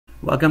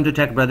Welcome to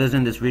Tech Brothers.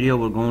 In this video,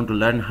 we're going to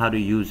learn how to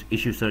use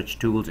issue search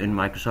tools in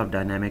Microsoft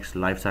Dynamics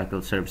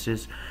Lifecycle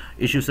Services.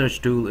 Issue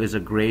search tool is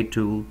a great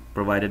tool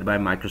provided by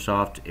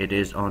Microsoft. It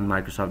is on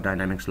Microsoft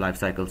Dynamics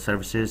Lifecycle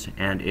Services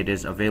and it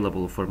is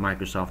available for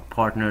Microsoft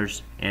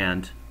partners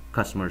and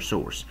customer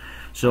source.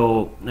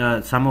 So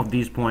some of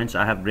these points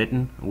I have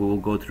written. We will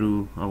go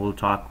through, we'll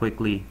talk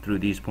quickly through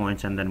these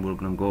points, and then we're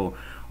going to go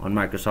on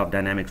Microsoft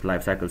Dynamics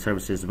Lifecycle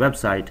Services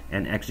website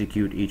and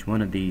execute each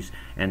one of these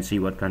and see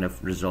what kind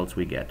of results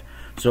we get.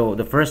 So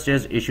the first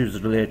is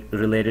issues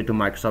related to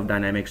Microsoft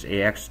Dynamics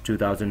AX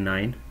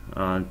 2009,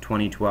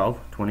 2012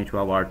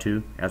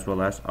 R2 as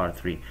well as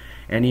R3.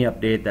 Any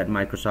update that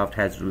Microsoft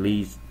has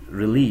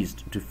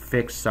released to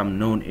fix some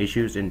known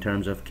issues in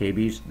terms of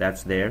KBs,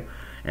 that's there,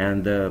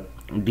 and the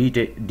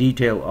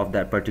detail of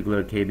that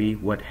particular KB,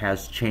 what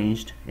has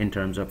changed in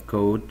terms of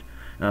code,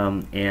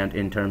 and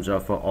in terms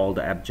of all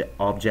the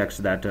objects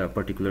that a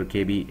particular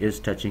KB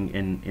is touching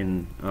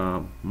in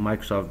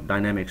Microsoft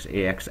Dynamics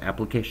AX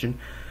application.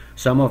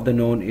 Some of the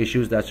known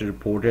issues that's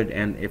reported,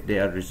 and if they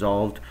are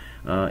resolved,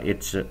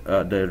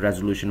 the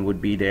resolution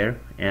would be there.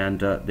 And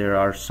there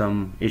are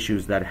some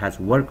issues that has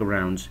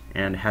workarounds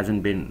and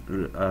hasn't been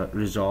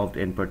resolved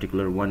in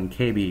particular 1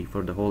 KB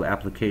for the whole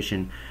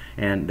application,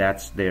 and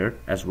that's there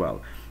as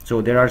well.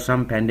 So there are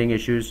some pending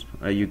issues.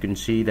 You can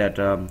see that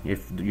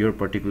if your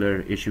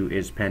particular issue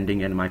is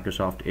pending and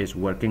Microsoft is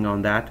working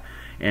on that,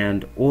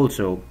 and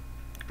also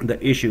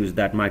the issues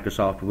that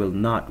Microsoft will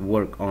not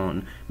work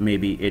on,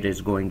 maybe it is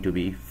going to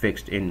be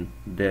fixed in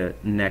the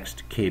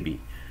next KB,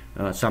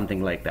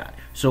 something like that.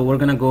 So we're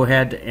gonna go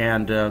ahead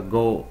and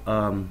go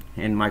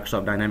in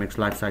Microsoft Dynamics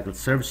Lifecycle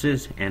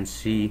Services and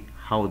see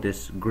how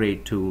this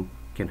great tool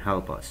can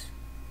help us.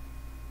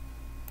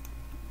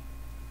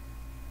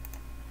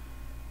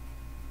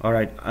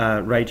 Alright,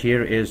 right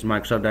here is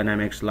Microsoft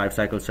Dynamics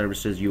Lifecycle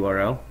Services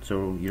URL.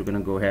 So you're gonna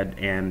go ahead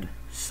and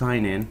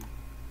sign in.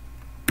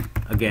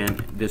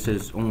 Again, this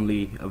is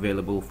only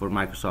available for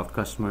Microsoft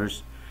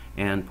customers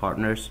and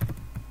partners.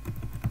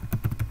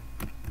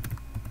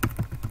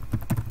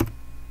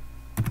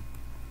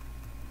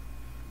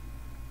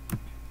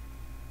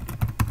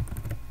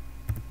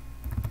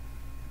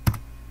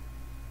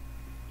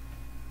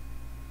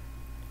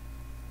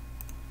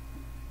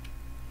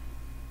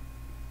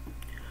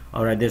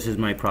 Alright, this is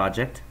my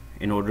project.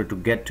 In order to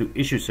get to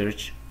issue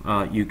search,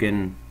 you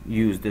can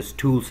use this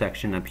tool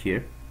section up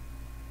here.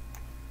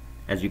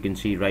 As you can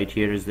see, right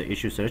here is the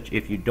issue search.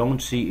 If you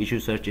don't see issue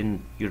search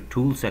in your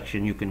tool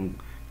section, you can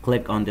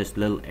click on this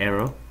little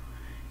arrow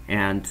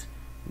and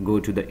go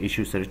to the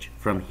issue search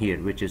from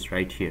here, which is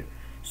right here.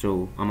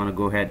 So I'm gonna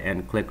go ahead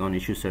and click on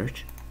issue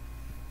search.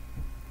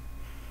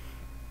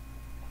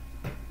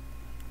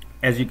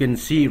 As you can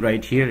see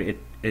right here,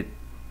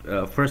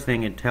 first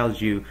thing it tells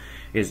you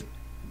is,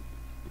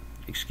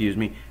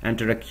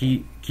 enter a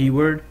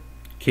keyword,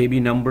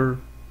 KB number,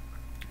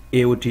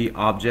 AOT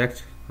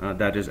object,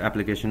 that is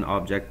application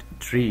object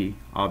tree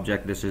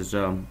object. This is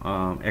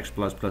X++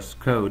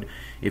 code.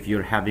 If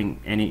you're having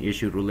any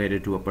issue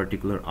related to a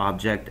particular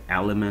object,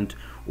 element,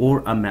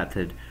 or a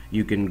method,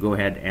 you can go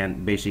ahead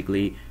and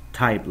basically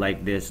type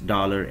like this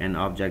 $ and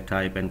object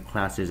type and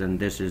classes, and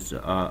this is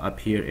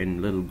up here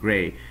in little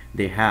gray.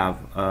 They have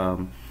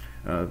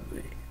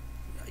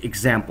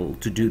example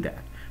to do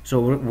that.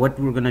 So what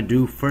we're gonna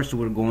do first,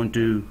 we're going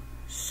to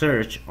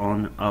search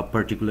on a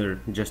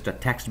particular, just a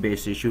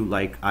text-based issue.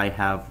 Like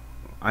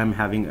I'm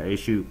having an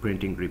issue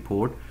printing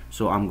report,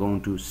 so I'm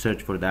going to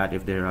search for that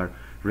if there are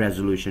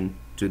resolution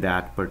to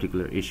that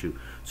particular issue.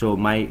 So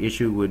my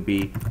issue would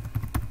be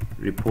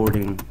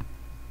reporting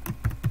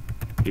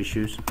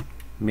issues,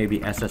 maybe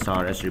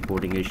SSRS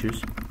reporting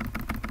issues.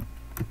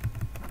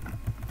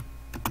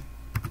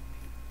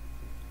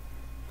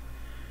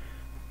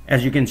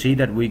 As you can see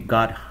that we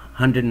got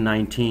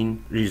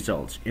 119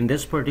 results. In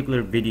this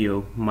particular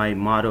video, my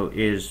motto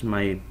is,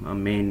 my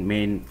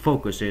main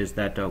focus is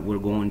that we're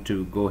going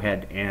to go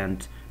ahead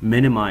and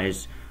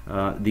minimize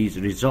these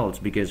results,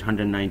 because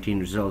 119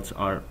 results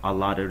are a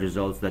lot of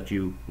results that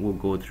you will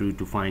go through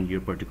to find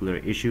your particular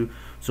issue.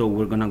 So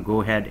we're gonna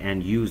go ahead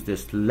and use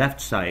this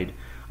left side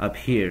up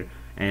here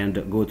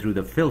and go through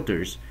the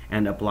filters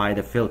and apply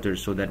the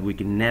filters so that we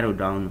can narrow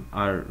down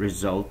our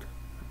result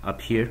up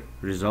here,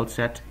 result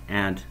set,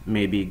 and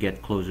maybe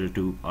get closer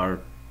to our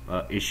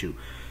issue.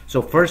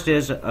 So first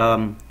is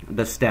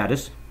the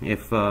status.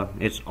 If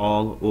it's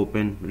all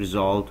open,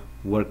 resolved,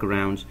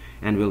 workarounds,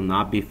 and will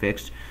not be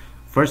fixed.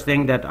 First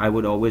thing that I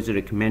would always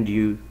recommend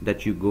you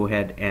that you go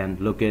ahead and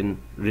look in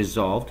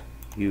resolved.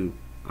 You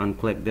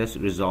unclick this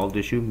resolved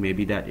issue.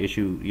 Maybe that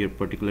issue, your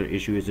particular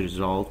issue, is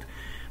resolved.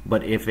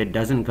 But if it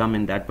doesn't come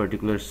in that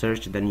particular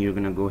search, then you're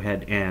gonna go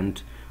ahead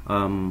and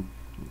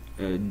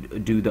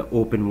do the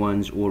open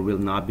ones or will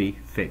not be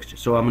fixed.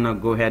 So I'm gonna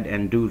go ahead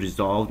and do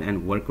resolved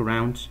and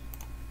workarounds.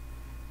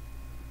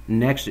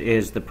 Next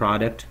is the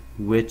product,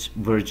 which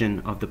version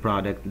of the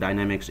product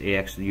Dynamics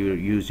AX you're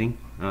using.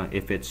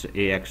 If it's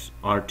AX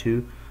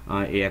R2,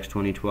 AX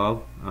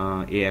 2012,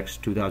 AX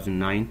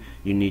 2009,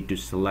 you need to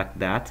select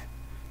that.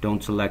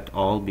 Don't select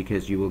all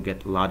because you will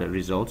get a lot of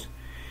results.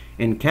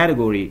 In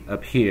category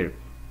up here,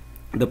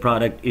 the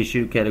product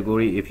issue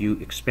category, if you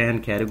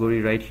expand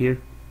category right here,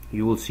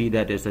 you will see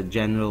that it's a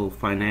general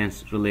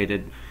finance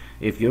related.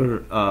 If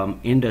your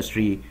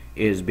industry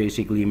is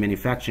basically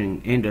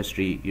manufacturing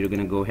industry, you're going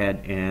to go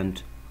ahead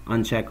and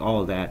uncheck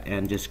all that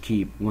and just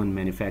keep one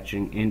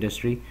manufacturing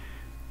industry.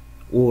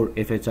 Or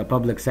if it's a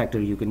public sector,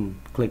 you can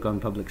click on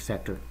public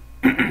sector.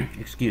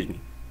 Excuse me.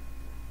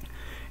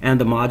 And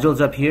the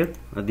modules up here,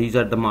 these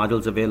are the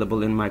modules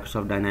available in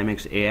Microsoft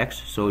Dynamics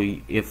AX. So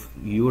if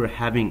you're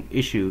having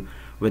issue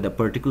with a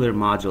particular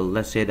module,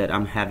 let's say that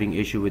I'm having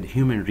issue with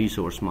human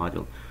resource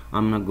module,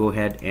 I'm gonna go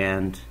ahead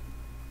and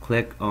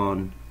click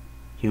on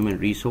human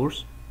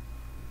resource,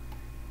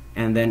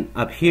 and then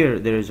up here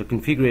there is a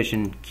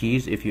configuration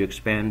keys. If you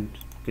expand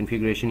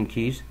configuration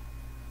keys,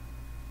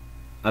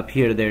 up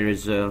here there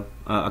is a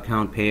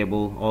account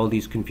payable, all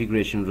these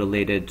configuration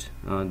related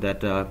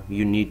that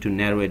you need to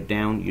narrow it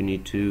down. You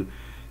need to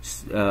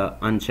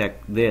uncheck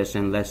this,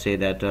 and let's say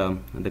that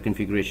the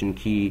configuration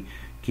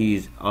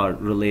keys are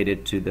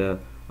related to the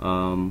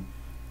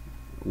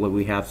what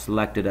we have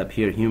selected up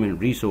here, human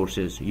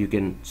resources. You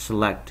can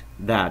select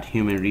that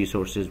human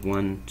resources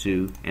 1,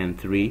 2, and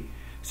 3,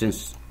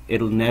 since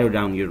it'll narrow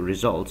down your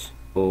results.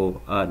 So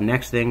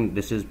next thing,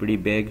 this is pretty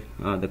big,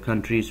 the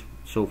countries.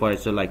 So far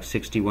it's like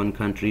 61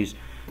 countries.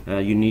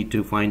 You need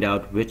to find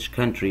out which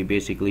country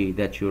basically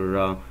that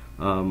your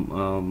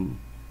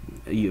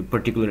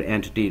particular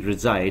entity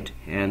reside,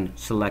 and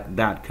select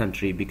that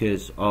country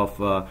because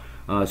of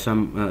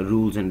some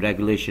rules and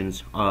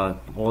regulations.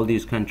 All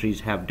these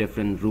countries have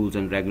different rules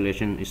and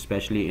regulations,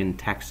 especially in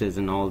taxes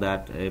and all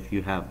that. If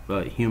you have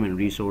human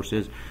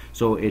resources,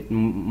 so it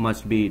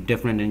must be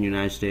different in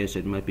United States,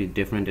 it might be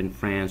different in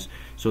France.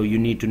 So you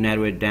need to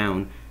narrow it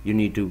down. You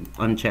need to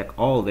uncheck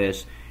all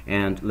this,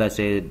 and let's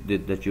say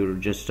that you're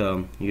just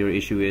your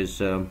issue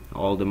is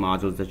all the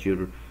modules that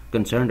you're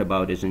concerned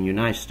about is in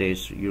United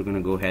States. You're going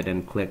to go ahead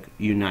and click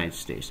United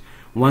States.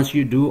 Once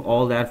you do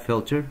all that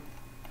filter,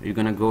 you're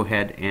going to go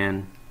ahead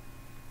and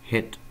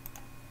hit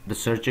the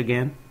search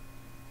again.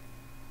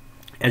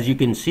 As you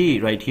can see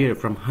right here,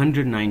 from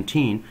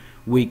 119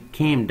 we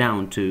came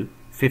down to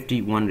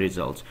 51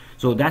 results.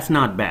 So that's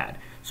not bad.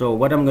 So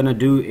what I'm going to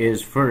do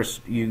is,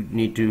 first you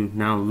need to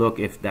now look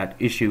if that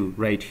issue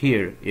right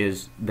here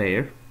is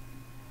there.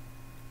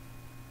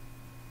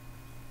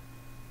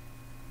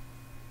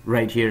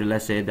 Right here,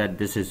 let's say that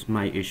this is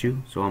my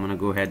issue, so I'm going to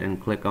go ahead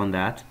and click on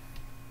that.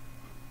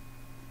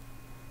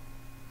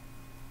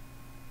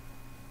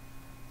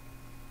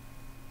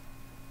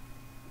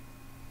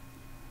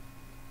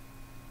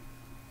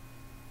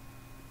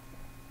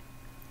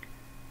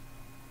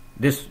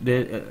 This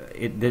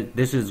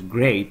is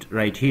great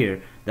right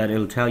here, that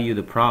it'll tell you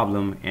the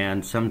problem,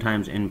 and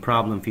sometimes in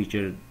problem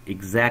feature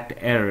exact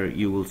error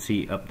you will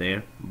see up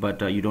there,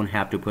 but you don't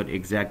have to put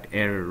exact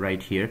error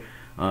right here.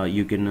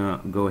 You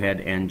can go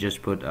ahead and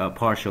just put a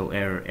partial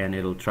error, and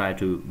it'll try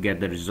to get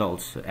the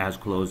results as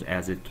close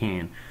as it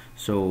can.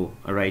 So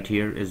right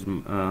here is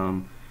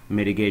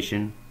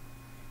mitigation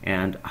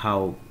and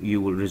how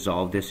you will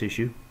resolve this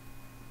issue.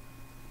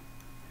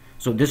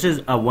 So this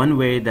is one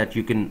way that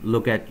you can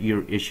look at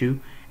your issue,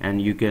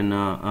 and you can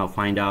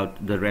find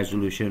out the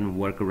resolution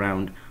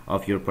workaround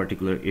of your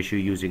particular issue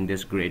using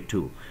this great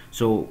tool.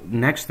 So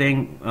next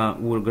thing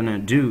we're gonna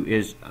do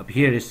is, up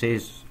here it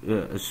says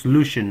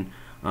solution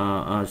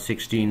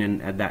 16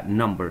 and at that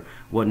number.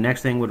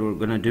 Next thing what we're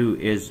gonna do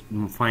is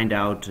find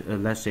out,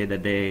 let's say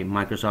that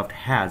Microsoft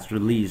has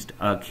released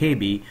a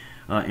KB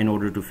in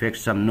order to fix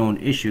some known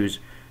issues,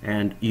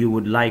 and you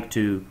would like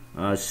to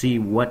see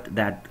what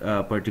that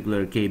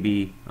particular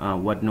KB,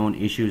 what known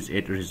issues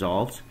it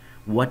resolves,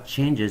 what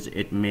changes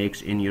it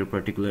makes in your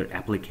particular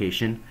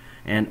application,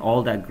 and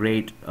all that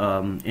great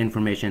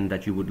information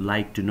that you would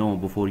like to know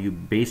before you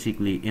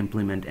basically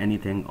implement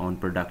anything on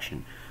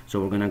production.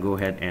 So we're gonna go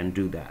ahead and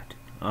do that.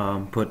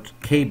 Put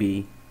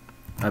KB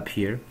up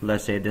here.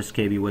 Let's say this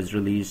KB was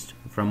released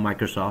from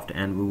Microsoft,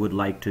 and we would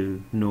like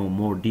to know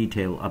more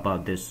detail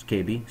about this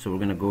KB. So we're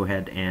gonna go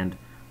ahead and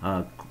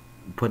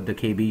put the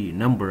KB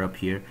number up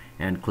here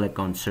and click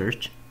on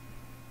search.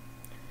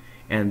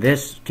 And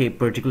this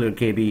particular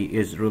KB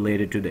is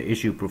related to the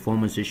issue,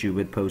 performance issue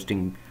with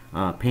posting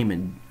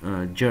payment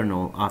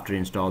journal after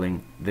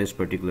installing this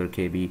particular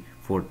KB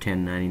for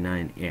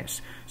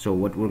 1099S. So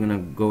what we're gonna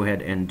go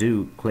ahead and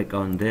do, click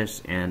on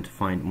this and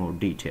find more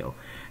detail.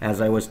 As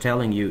I was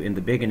telling you in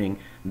the beginning,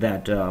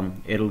 that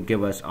it'll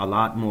give us a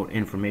lot more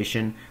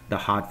information, the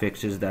hot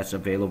fixes that's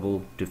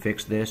available to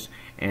fix this,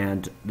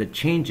 and the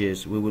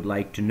changes we would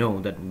like to know,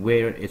 that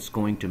where it's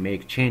going to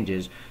make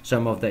changes.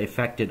 Some of the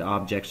affected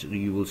objects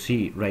you will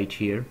see right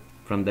here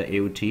from the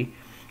AOT,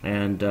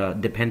 and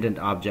dependent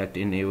object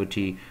in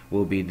AOT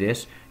will be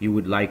this. You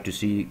would like to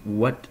see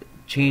what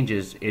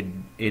changes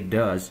it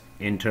does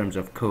in terms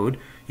of code.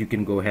 You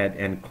can go ahead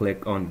and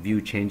click on view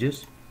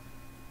changes,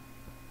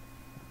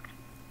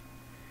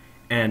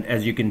 and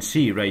as you can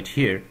see right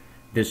here,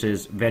 this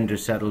is vendor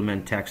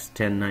settlement text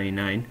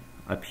 1099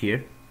 up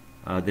here.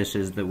 this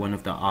is the one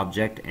of the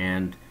object,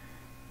 and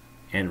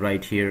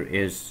right here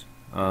is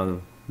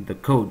the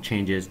code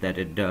changes that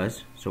it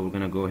does. So we're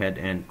going to go ahead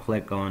and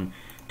click on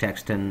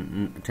text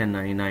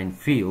 1099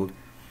 field.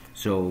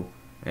 So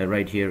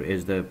right here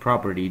is the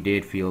property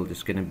date field.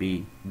 It's going to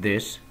be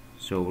this.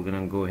 So we're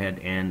going to go ahead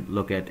and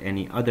look at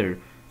any other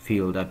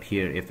field up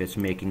here if it's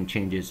making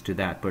changes to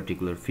that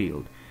particular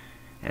field.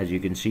 As you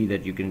can see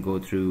that you can go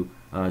through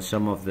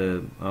some of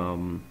the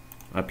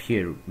up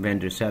here,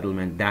 vendor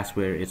settlement, that's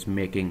where it's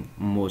making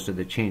most of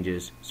the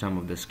changes, some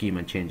of the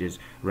schema changes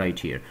right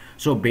here.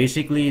 So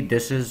basically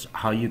this is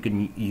how you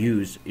can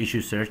use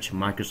issue search.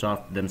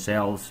 Microsoft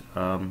themselves,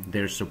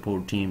 their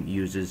support team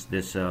uses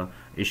this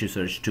issue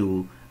search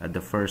tool at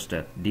the first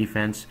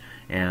defense,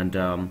 and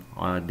a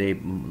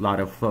lot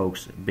of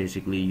folks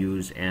basically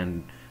use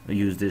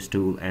this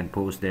tool and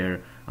post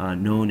their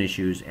known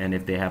issues, and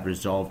if they have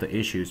resolved the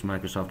issues,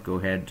 Microsoft go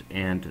ahead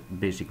and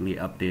basically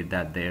update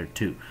that there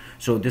too.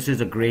 So this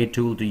is a great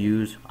tool to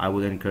use. I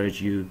would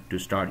encourage you to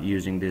start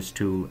using this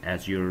tool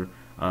as your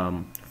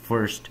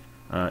first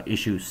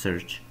issue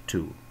search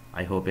tool.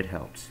 I hope it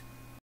helps.